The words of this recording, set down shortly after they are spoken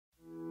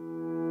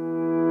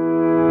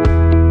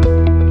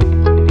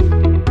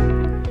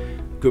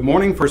Good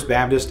morning, First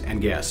Baptist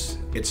and guests.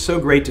 It's so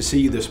great to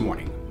see you this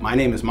morning. My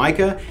name is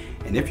Micah,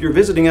 and if you're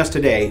visiting us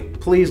today,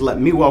 please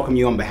let me welcome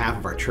you on behalf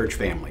of our church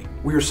family.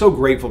 We are so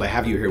grateful to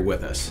have you here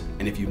with us,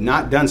 and if you've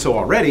not done so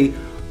already,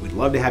 we'd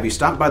love to have you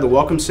stop by the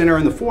Welcome Center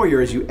in the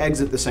foyer as you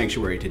exit the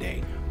sanctuary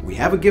today. We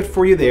have a gift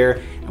for you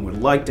there and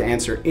would like to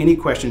answer any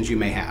questions you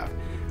may have.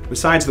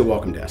 Besides the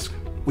welcome desk,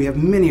 we have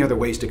many other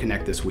ways to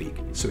connect this week,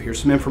 so here's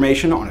some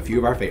information on a few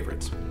of our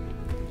favorites.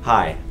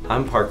 Hi,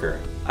 I'm Parker.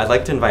 I'd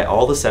like to invite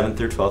all the 7th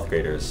through 12th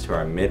graders to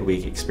our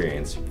midweek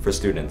experience for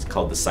students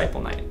called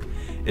Disciple Night.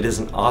 It is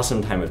an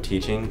awesome time of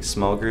teaching,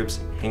 small groups,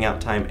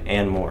 hangout time,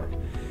 and more.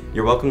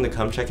 You're welcome to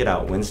come check it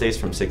out Wednesdays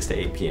from 6 to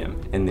 8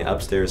 p.m. in the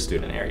upstairs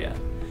student area.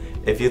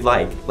 If you'd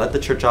like, let the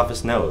church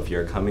office know if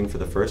you're coming for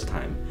the first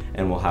time,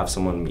 and we'll have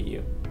someone meet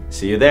you.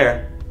 See you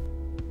there!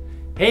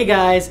 Hey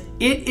guys,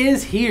 it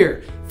is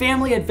here!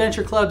 Family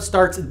Adventure Club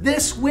starts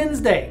this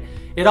Wednesday.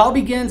 It all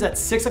begins at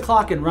 6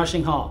 o'clock in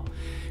Rushing Hall.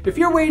 If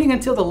you're waiting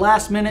until the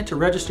last minute to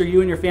register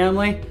you and your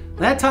family,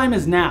 that time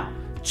is now.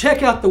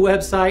 Check out the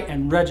website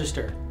and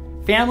register.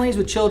 Families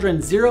with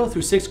children 0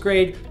 through 6th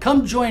grade,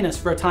 come join us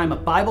for a time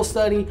of Bible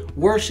study,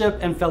 worship,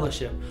 and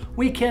fellowship.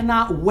 We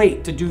cannot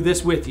wait to do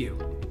this with you.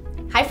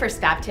 Hi First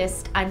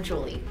Baptist, I'm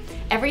Julie.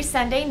 Every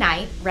Sunday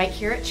night, right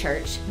here at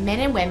church, men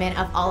and women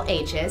of all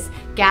ages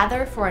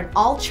gather for an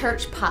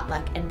all-church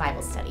potluck and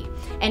Bible study,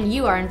 and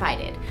you are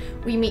invited.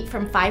 We meet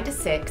from 5 to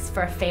 6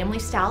 for a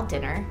family-style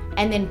dinner,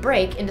 and then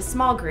break into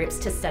small groups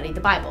to study the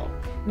Bible.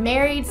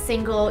 Married,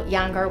 single,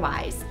 young, or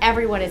wise,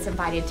 everyone is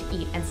invited to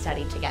eat and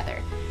study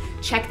together.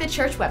 Check the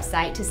church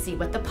website to see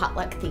what the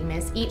potluck theme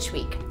is each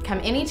week. Come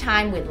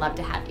anytime, we'd love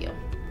to have you.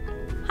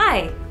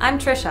 Hi, I'm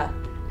Trisha.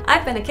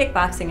 I've been a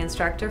kickboxing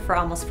instructor for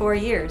almost 4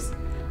 years.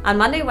 On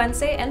Monday,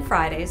 Wednesday, and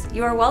Fridays,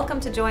 you are welcome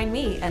to join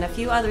me and a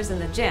few others in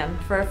the gym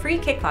for a free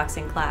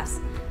kickboxing class.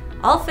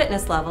 All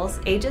fitness levels,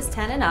 ages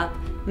 10 and up,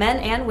 men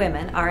and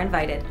women are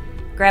invited.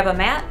 Grab a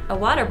mat, a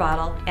water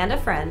bottle, and a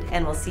friend,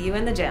 and we'll see you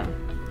in the gym.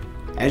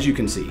 As you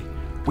can see,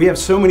 we have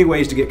so many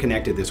ways to get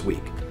connected this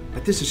week,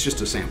 but this is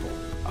just a sample.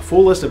 A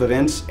full list of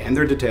events and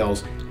their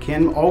details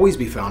can always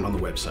be found on the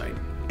website,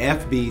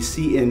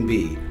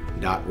 FBCNB.org.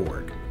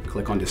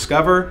 Click on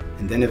Discover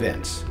and then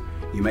Events.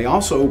 You may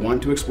also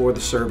want to explore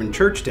the Serve and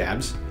Church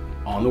tabs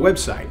on the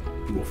website.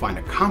 You will find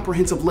a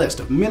comprehensive list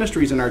of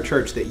ministries in our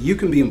church that you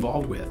can be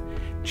involved with.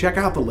 Check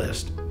out the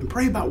list and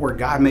pray about where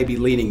God may be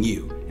leading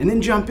you, and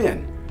then jump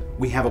in.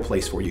 We have a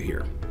place for you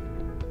here.